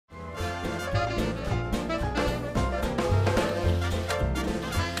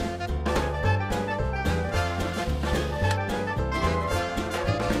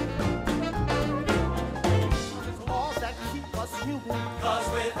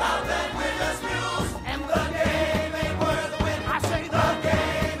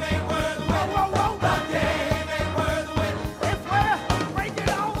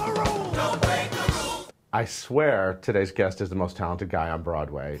I swear today's guest is the most talented guy on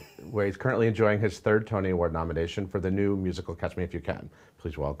Broadway, where he's currently enjoying his third Tony Award nomination for the new musical Catch Me If You Can.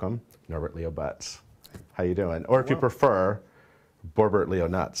 Please welcome Norbert Leo Butz. How you doing? Or if you prefer, Norbert Leo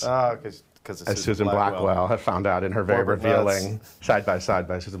Nuts. Because as Susan Blackwell had found out in her very revealing Side by Side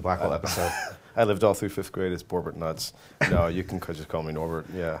by Susan Blackwell episode. I lived all through 5th grade as Norbert Nuts. No, you can just call me Norbert.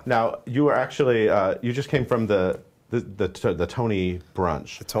 Yeah. Now you were actually you just came from the Tony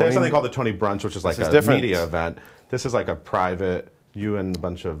brunch. There's something called the Tony brunch, which is like a media event. This is like a private, you and a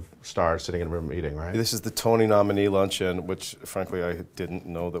bunch of stars sitting in a room eating, right? This is the Tony nominee luncheon, which frankly I didn't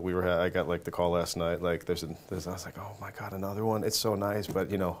know that we were. I got like the call last night. Like I was like, oh my God, another one. It's so nice,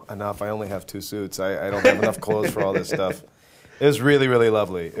 but you know, enough. I only have 2 suits. I don't have enough clothes for all this stuff. It was really, really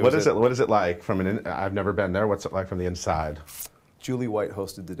lovely. What is it like from I've never been there. What's it like from the inside? Julie White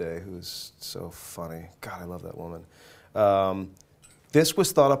hosted today, who's so funny. God, I love that woman. This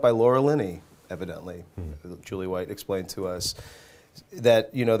was thought up by Laura Linney, evidently. Julie White explained to us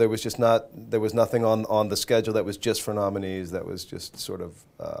that there was nothing on the schedule that was just for nominees. That was just sort of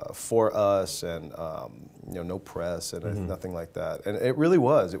for us, and no press and nothing like that. And it really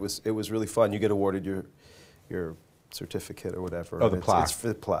was. It was really fun. You get awarded your certificate or whatever. Oh, the plaque. It's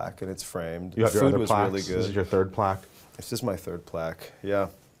the plaque, and it's framed. You have the your food other was plaques. really good. This is your 3rd plaque. This is my 3rd plaque. Yeah.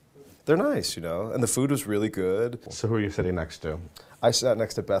 They're nice, and the food was really good. So who are you sitting next to? I sat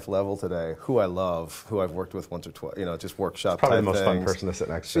next to Beth Level today, who I love, who I've worked with once or twice, just workshop Probably type the most things. fun person to sit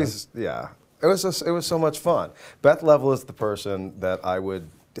next to. Yeah. It was so much fun. Beth Level is the person that I would,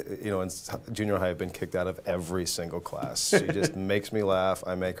 in junior high, I've been kicked out of every single class. She just makes me laugh.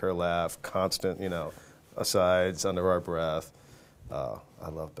 I make her laugh. Constant, asides under our breath. I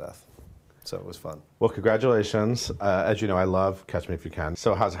love Beth. So it was fun. Well, congratulations. As you know, I love Catch Me If You Can.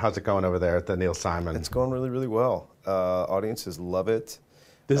 So how's it going over there at the Neil Simon? It's going really, really well. Audiences love it.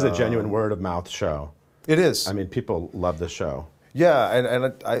 This is a genuine word-of-mouth show. It is. I mean, people love the show. Yeah,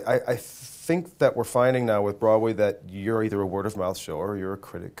 and I think that we're finding now with Broadway that you're either a word-of-mouth show or you're a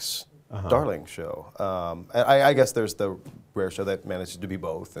critic's darling show. And I guess there's the rare show that manages to be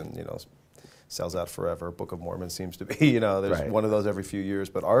both, and sells out forever. Book of Mormon seems to be, there's one of those every few years,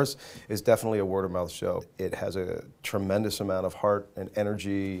 but ours is definitely a word-of-mouth show. It has a tremendous amount of heart and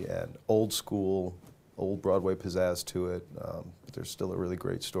energy and old Broadway pizzazz to it, but there's still a really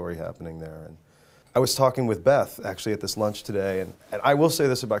great story happening there. And I was talking with Beth, actually, at this lunch today, and I will say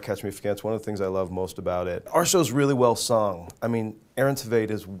this about Catch Me If You Can. It's one of the things I love most about it. Our show's really well sung. I mean, Aaron Tveit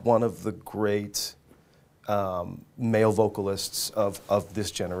is one of the great male vocalists of this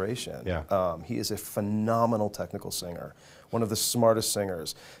generation. Yeah. He is a phenomenal technical singer, one of the smartest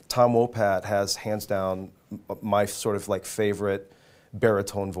singers. Tom Wopat has, hands down, my sort of like favorite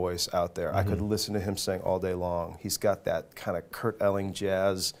baritone voice out there. I could listen to him sing all day long. He's got that kind of Kurt Elling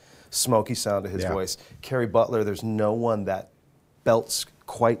jazz, smoky sound to his voice. Carrie Butler, there's no one that belts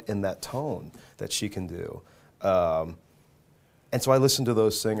quite in that tone that she can do. And so I listen to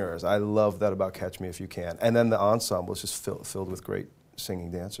those singers. I love that about Catch Me If You Can. And then the ensemble is just filled with great singing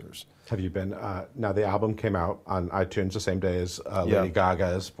dancers. Have you been, now the album came out on iTunes the same day as Lady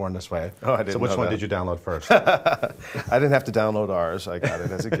Gaga's Born This Way. Oh, I didn't know that. So which one did you download first? I didn't have to download ours. I got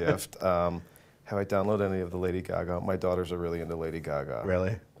it as a gift. Have I downloaded any of the Lady Gaga? My daughters are really into Lady Gaga.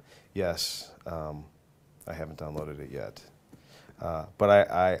 Really? Yes. I haven't downloaded it yet. But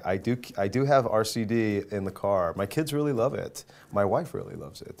I do have RCD in the car. My kids really love it. My wife really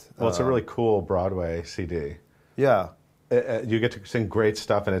loves it. Well, it's a really cool Broadway CD. Yeah. You get to sing great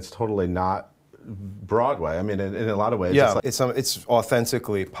stuff, and it's totally not Broadway. I mean, in a lot of ways. Yeah, it's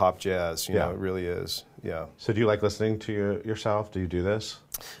authentically pop jazz. You know, it really is. Yeah. So do you like listening to yourself? Do you do this?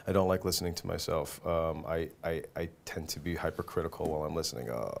 I don't like listening to myself. I tend to be hypercritical while I'm listening.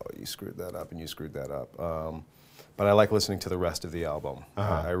 Oh, you screwed that up, and you screwed that up. But I like listening to the rest of the album.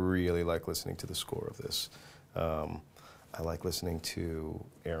 I really like listening to the score of this. I like listening to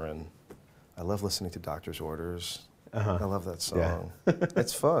Aaron. I love listening to Doctor's Orders. I love that song. Yeah.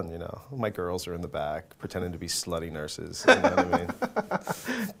 It's fun, My girls are in the back pretending to be slutty nurses. You know what I mean?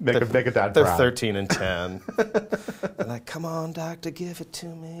 make a dad They're proud. 13 and 10. They're like, come on, doctor, give it to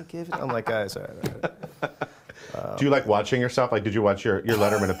me, give it. I'm like, guys, all right. Do you like watching yourself? Like, did you watch your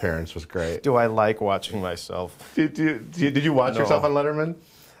Letterman appearance? Was great. Do I like watching myself? Did you watch yourself on Letterman?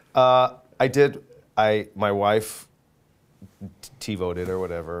 I did. My wife TiVo'd it or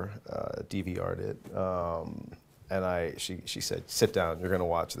whatever, DVR'd it. And she said, sit down, you're going to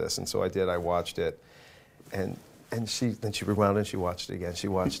watch this. And so I did, I watched it. And then she rewound and she watched it again. She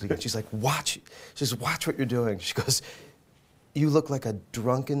watched it again. She's like, watch. She says, watch what you're doing. She goes, you look like a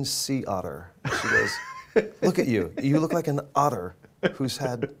drunken sea otter. She goes, look at you. You look like an otter who's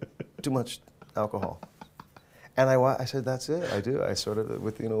had too much alcohol. And I said, that's it. I do. I sort of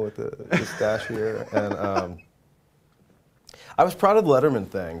with the stash here, and I was proud of the Letterman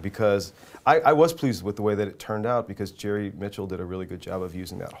thing because I was pleased with the way that it turned out because Jerry Mitchell did a really good job of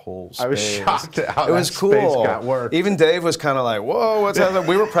using that whole space. I was shocked at how it was cool. Space got worked. Even Dave was kind of like, whoa, what's happening?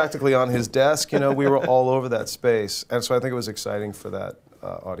 We were practically on his desk. We were all over that space. And so I think it was exciting for that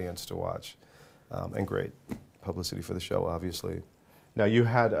audience to watch. And great publicity for the show, obviously. Now, you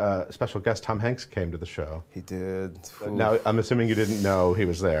had a special guest, Tom Hanks, came to the show. He did. Now, I'm assuming you didn't know he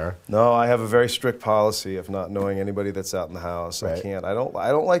was there. No, I have a very strict policy of not knowing anybody that's out in the house. Right. I can't. I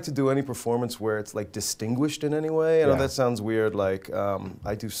don't like to do any performance where it's like distinguished in any way. I know that sounds weird. Like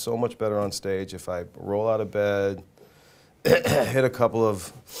I do so much better on stage if I roll out of bed, hit a couple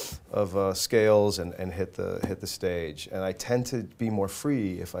of scales, and hit the stage. And I tend to be more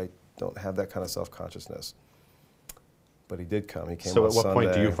free if I don't have that kind of self-consciousness. But he did come. He came So on at what point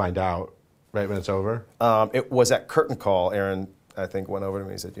do Sunday. you find out, right when it's over? It was at curtain call. Aaron, I think, went over to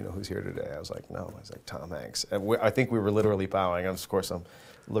me and said, who's here today? I was like, no. I was like, Tom Hanks. And I think we were literally bowing. And of course, I'm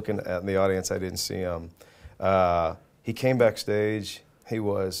looking at the audience. I didn't see him. He came backstage. He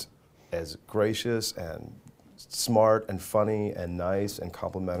was as gracious and smart and funny and nice and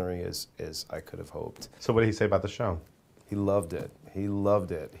complimentary as I could have hoped. So what did he say about the show? He loved it. He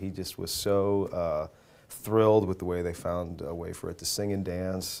loved it. He just was so thrilled with the way they found a way for it to sing and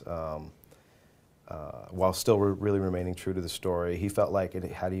dance while still really remaining true to the story. He felt like it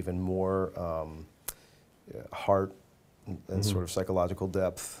had even more heart and sort of psychological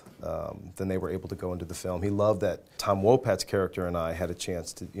depth than they were able to go into the film. He loved that Tom Wopat's character and I had a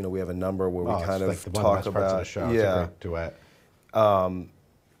chance to, we have a number where we kind of like the talk one of the best parts of the show. It's a great duet.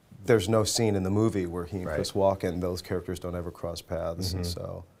 There's no scene in the movie where he and Right. Chris Walken, those characters don't ever cross paths, and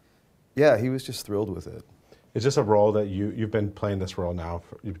so, yeah, he was just thrilled with it. Is this a role that you've been playing this role now?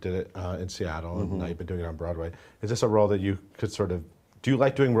 You did it in Seattle, and now you've been doing it on Broadway. Is this a role that you could sort of, do you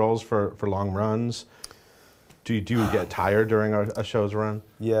like doing roles for long runs? Do you get tired during a show's run?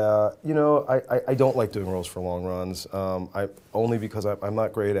 Yeah, I don't like doing roles for long runs, only because I'm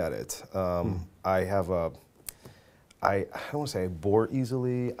not great at it. I have I don't want to say I bore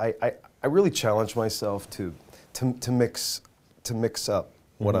easily. I really challenge myself to mix up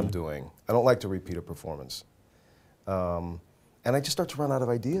what I'm doing. I don't like to repeat a performance. And I just start to run out of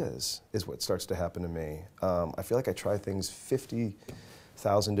ideas, is what starts to happen to me. I feel like I try things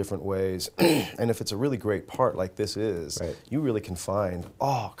 50,000 different ways, and if it's a really great part like this is, right. you really can find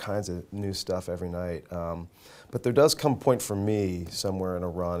all kinds of new stuff every night. But there does come a point for me somewhere in a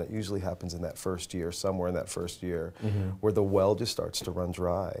run, it usually happens in that first year, somewhere in that first year, where the well just starts to run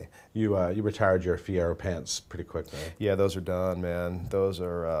dry. You retired your Fiero pants pretty quickly. Yeah, those are done, man. Those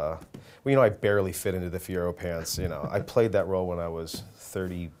are, well, I barely fit into the Fiero pants, I played that role when I was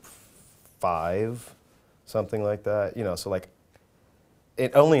 35, something like that, so like,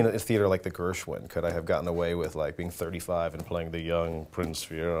 only in a theater like the Gershwin could I have gotten away with like being 35 and playing the young Prince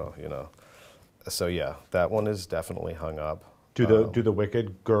Fiero, So yeah, that one is definitely hung up. Do the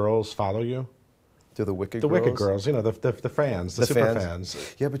Wicked girls follow you? Do the Wicked The girls? Wicked girls, the fans, the super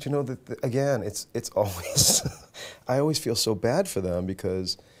fans. Yeah, but again, it's always, I always feel so bad for them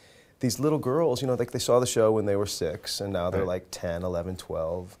because these little girls, like they saw the show when they were 6 and now they're like 10, 11,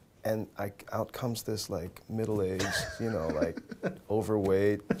 12. And out comes this like middle-aged, like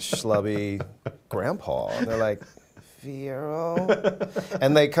overweight, schlubby grandpa. And they're like, Fiero?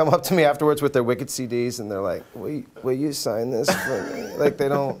 And they come up to me afterwards with their Wicked CDs and they're like, will you sign this for me? Like they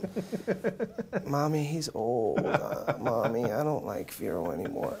don't, Mommy, he's old. Mommy, I don't like Fiero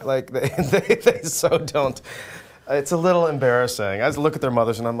anymore. Like they so don't. It's a little embarrassing. I just look at their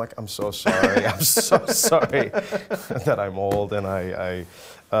mothers and I'm like, I'm so sorry. I'm so sorry that I'm old and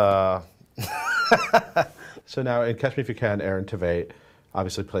So now in Catch Me If You Can, Aaron Tveit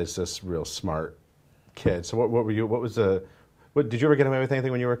obviously plays this real smart kid. So what were you? Did you ever get away with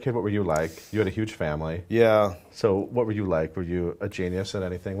anything when you were a kid? What were you like? You had a huge family. Yeah. So what were you like? Were you a genius at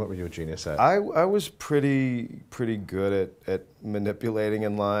anything? What were you a genius at? I was pretty good at manipulating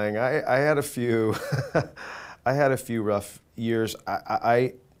and lying. I had a few I had a few rough years.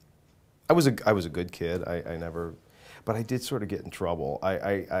 I was a good kid. I never, but I did sort of get in trouble.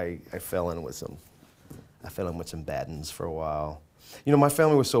 I fell in with some bad uns for a while. My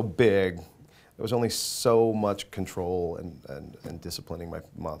family was so big. There was only so much control and disciplining my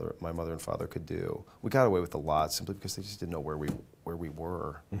mother and father could do. We got away with a lot simply because they just didn't know where we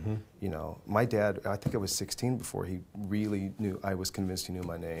were. My dad, I think I was 16 before he really knew. I was convinced he knew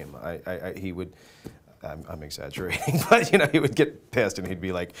my name. He would. I'm exaggerating, but he would get pissed and he'd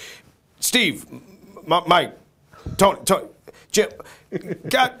be like, Steve, Mike, Tony, Jim,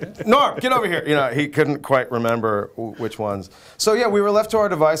 Norm, get over here. You know, he couldn't quite remember which ones. So yeah, we were left to our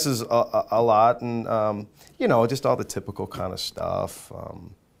devices a lot, and you know, just all the typical kind of stuff,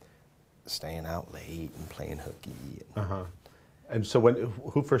 staying out late and playing hooky. And so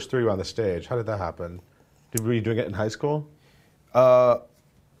who first threw you on the stage? How did that happen? Were you doing it in high school?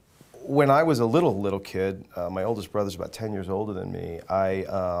 When I was a little kid, my oldest brother's about 10 years older than me.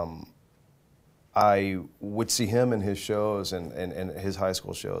 I would see him in his shows and his high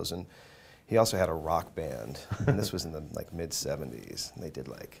school shows, and he also had a rock band, and this was in the like mid-70s, and they did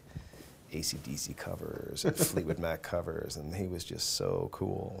like AC/DC covers and Fleetwood Mac covers, and he was just so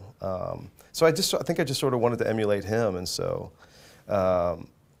cool. So I think I just sort of wanted to emulate him, and so I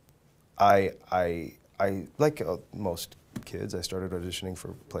like most kids, I started auditioning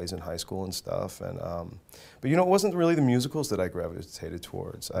for plays in high school and stuff, and but you know, it wasn't really the musicals that I gravitated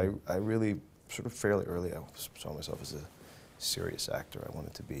towards. I really sort of fairly early, I saw myself as a serious actor. I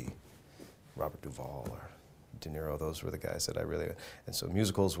wanted to be Robert Duvall or De Niro. Those were the guys that I really, and so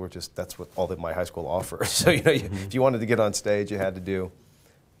musicals were just, that's what all that my high school offered. So you know, if you wanted to get on stage, you had to do,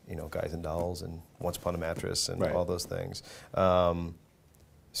 you know, Guys and Dolls and Once Upon a Mattress and all those things. And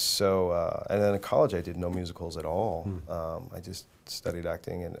then in college I did no musicals at all. I just studied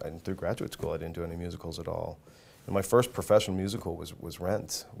acting, and through graduate school I didn't do any musicals at all. And my first professional musical was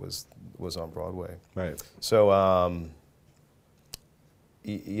Rent, was on Broadway. Right. So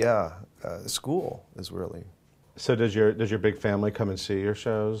yeah, school is really. So does your big family come and see your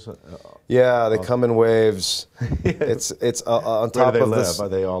shows? Yeah, they come in waves. It's on top of this. Are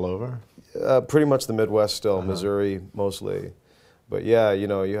they all over? Pretty much the Midwest still, Missouri mostly. But yeah, you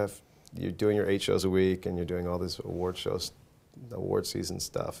know, you're doing your 8 shows a week, and you're doing all these award shows, award season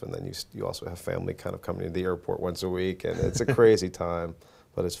stuff, and then you also have family kind of coming to the airport once a week, and it's a crazy time,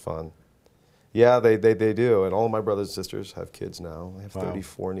 but it's fun. Yeah, they do, and all of my brothers and sisters have kids now. I have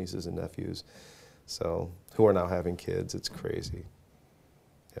 34 nieces and nephews, so who are now having kids. It's crazy.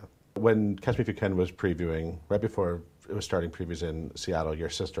 Yeah. When Catch Me If You Can was previewing, right before it was starting previews in Seattle, your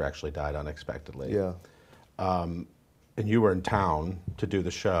sister actually died unexpectedly. Yeah. And you were in town to do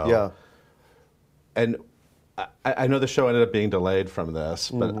the show. Yeah. And I know the show ended up being delayed from this,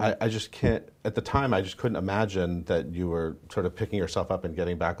 but I just can't, at the time, I just couldn't imagine that you were sort of picking yourself up and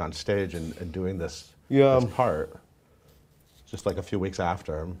getting back on stage and doing this, this part, just like a few weeks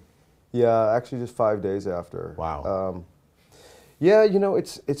after. Yeah, actually just 5 days after. Wow. Yeah, you know,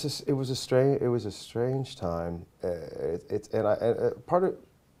 it was a strange time.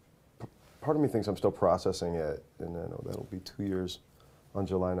 Part of me thinks I'm still processing it, and I know that'll be 2 years on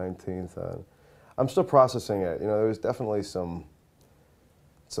July 19th. I'm still processing it. You know, there was definitely some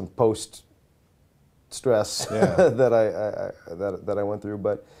post stress that I went through,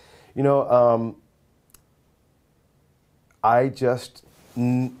 but you know, I just,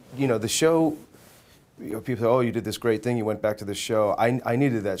 you know, the show. You know, people say, "Oh, you did this great thing. You went back to the show." I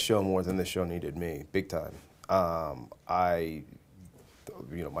needed that show more than the show needed me, big time.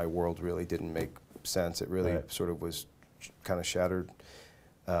 You know, my world really didn't make sense. It really sort of was kind of shattered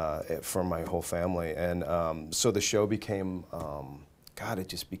from my whole family, and so the show became, God, it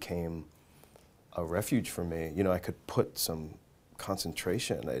just became a refuge for me. You know, I could put some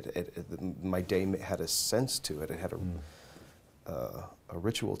concentration. My day had a sense to it. It had a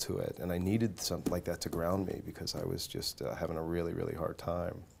ritual to it, and I needed something like that to ground me because I was just having a really, really hard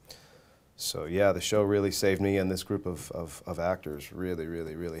time. So yeah, the show really saved me, and this group of actors really,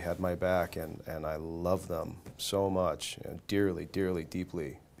 really, really had my back, and I love them so much, you know, dearly, dearly,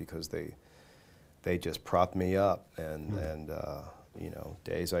 deeply, because they just propped me up, and you know,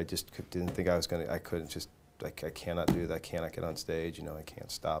 days I just didn't think I cannot do that, I cannot get on stage, you know, I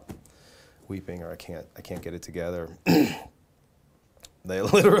can't stop weeping, or I can't get it together. They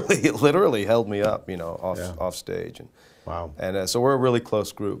literally held me up, you know, off stage, and and so we're a really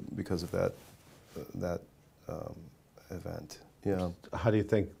close group because of that event. Yeah. How do you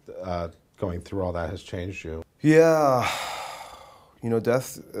think going through all that has changed you? Yeah, you know,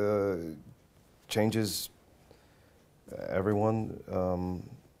 death changes everyone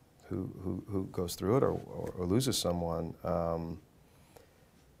who goes through it or loses someone.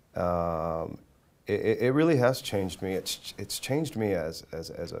 It really has changed me. It's changed me as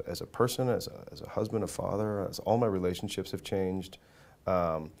a person, as a husband, a father. As all my relationships have changed.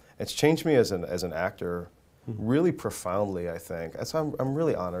 It's changed me as an actor, really profoundly, I think. I'm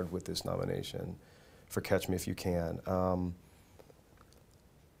really honored with this nomination for Catch Me If You Can.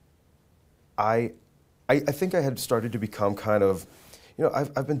 I think I had started to become kind of, you know,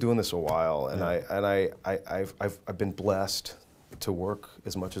 I've been doing this a while, and I've been blessed to work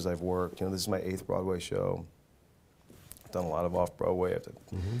as much as I've worked. You know, this is my 8th Broadway show. done a lot of off-Broadway. I've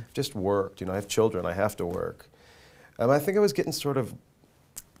just worked. You know, I have children. I have to work. I think I was getting sort of,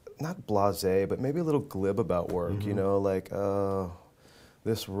 not blasé, but maybe a little glib about work, you know, like,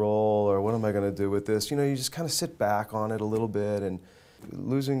 this role, or what am I going to do with this? You know, you just kind of sit back on it a little bit, and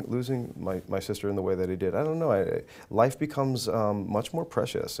losing my sister in the way that he did, I don't know, life becomes much more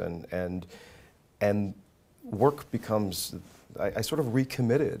precious, and work becomes, I sort of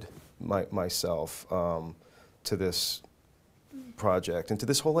recommitted myself to this project and to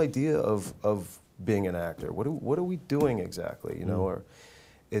this whole idea of being an actor. What are we doing exactly, you know, or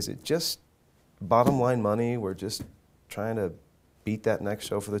is it just bottom line money? We're just trying to beat that next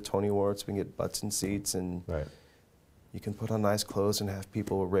show for the Tony Awards. We can get butts in seats, and you can put on nice clothes and have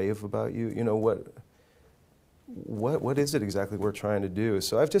people rave about you. You know, what is it exactly we're trying to do?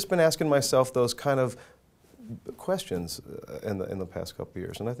 So I've just been asking myself those kind of questions in the past couple of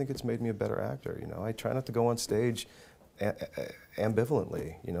years, and I think it's made me a better actor. You know, I try not to go on stage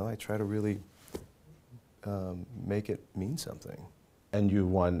ambivalently. You know, I try to really make it mean something. And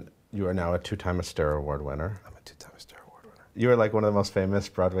you are now a 2-time Aster Award winner. I'm a 2-time Aster Award winner. You are like one of the most famous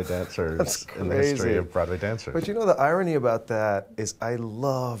Broadway dancers in the history of Broadway dancers. But you know, the irony about that is I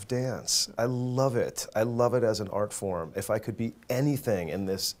love dance. I love it. I love it as an art form. If I could be anything in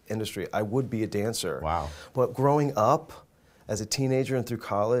this industry, I would be a dancer. Wow. But growing up, as a teenager and through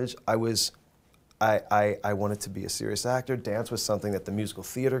college, I wanted to be a serious actor. Dance was something that the musical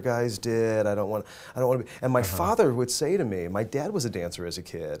theater guys did. I don't want to be. And my father would say to me, my dad was a dancer as a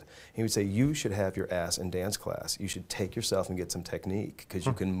kid. He would say, you should have your ass in dance class. You should take yourself and get some technique, because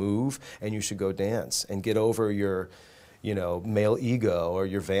you can move, and you should go dance and get over your, you know, male ego or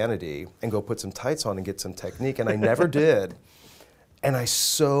your vanity and go put some tights on and get some technique. And I never did. And I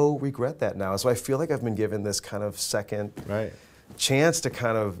so regret that now. So I feel like I've been given this kind of second chance to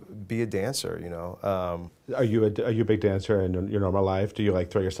kind of be a dancer, you know. Are you a big dancer in your normal life? Do you like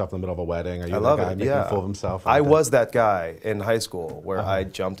throw yourself in the middle of a wedding? Are you I love the guy it, making a fool of himself? I was that guy in high school where I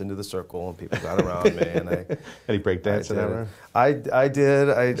jumped into the circle and people got around me, and Any break dancing ever? I did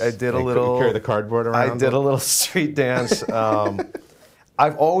a little. You carry the cardboard around? I did a little street dance.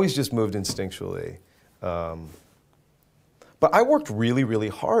 I've always just moved instinctually. But I worked really, really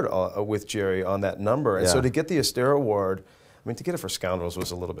hard with Jerry on that number, and so to get the Aster Award, I mean, to get it for Scoundrels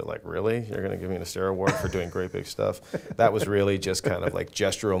was a little bit like, really? You're going to give me an Aster Award for doing great big stuff? That was really just kind of like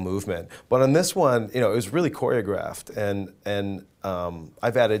gestural movement. But on this one, you know, it was really choreographed, and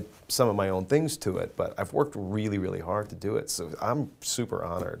I've added some of my own things to it, but I've worked really, really hard to do it. So I'm super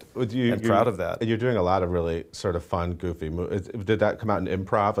honored and proud of that. And you're doing a lot of really sort of fun, goofy movies. Did that come out in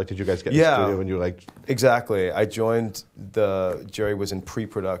improv? Like, did you guys get in the studio when you were like... Exactly. I joined Jerry was in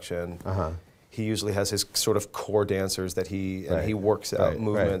pre-production. He usually has his sort of core dancers that he works out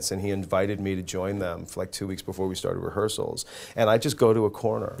movements, and he invited me to join them for like 2 weeks before we started rehearsals. And I just go to a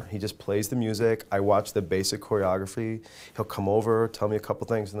corner. He just plays the music. I watch the basic choreography. He'll come over, tell me a couple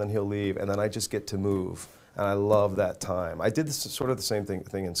things, and then he'll leave. And then I just get to move. And I love that time. I did sort of the same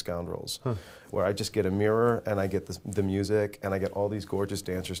thing in Scoundrels, where I just get a mirror, and I get the music, and I get all these gorgeous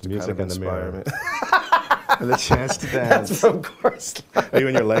dancers to kind of inspire me. The chance to dance. That's of course. Are you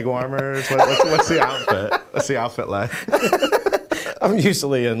in your leg warmers? What's the outfit? What's the outfit like? I'm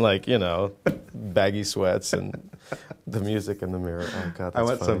usually in, like, you know, baggy sweats and the music in the mirror. Oh God, that's I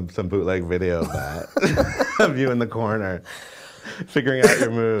want funny. some bootleg video of that, of you in the corner, figuring out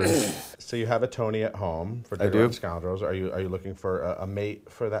your moves. So you have a Tony at home for Dirty Scoundrels. Are you looking for a mate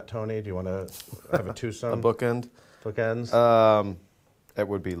for that Tony? Do you want to have a twosome? A bookend? Bookends? It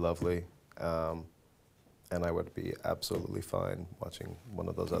would be lovely. And I would be absolutely fine watching one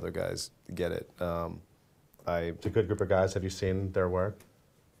of those other guys get it. It's a good group of guys. Have you seen their work?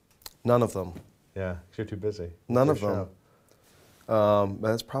 None of them. Yeah, because you're too busy. None of them.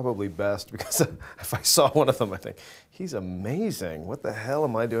 That's probably best, because if I saw one of them, I think, he's amazing. What the hell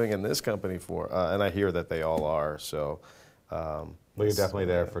am I doing in this company for? And I hear that they all are, so. Well, you're definitely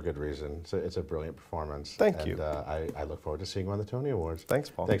there for good reason. It's a brilliant performance. Thank you. I look forward to seeing you on the Tony Awards. Thanks,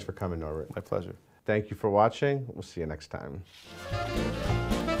 Paul. Thanks for coming, Norbert. My pleasure. Thank you for watching. We'll see you next time.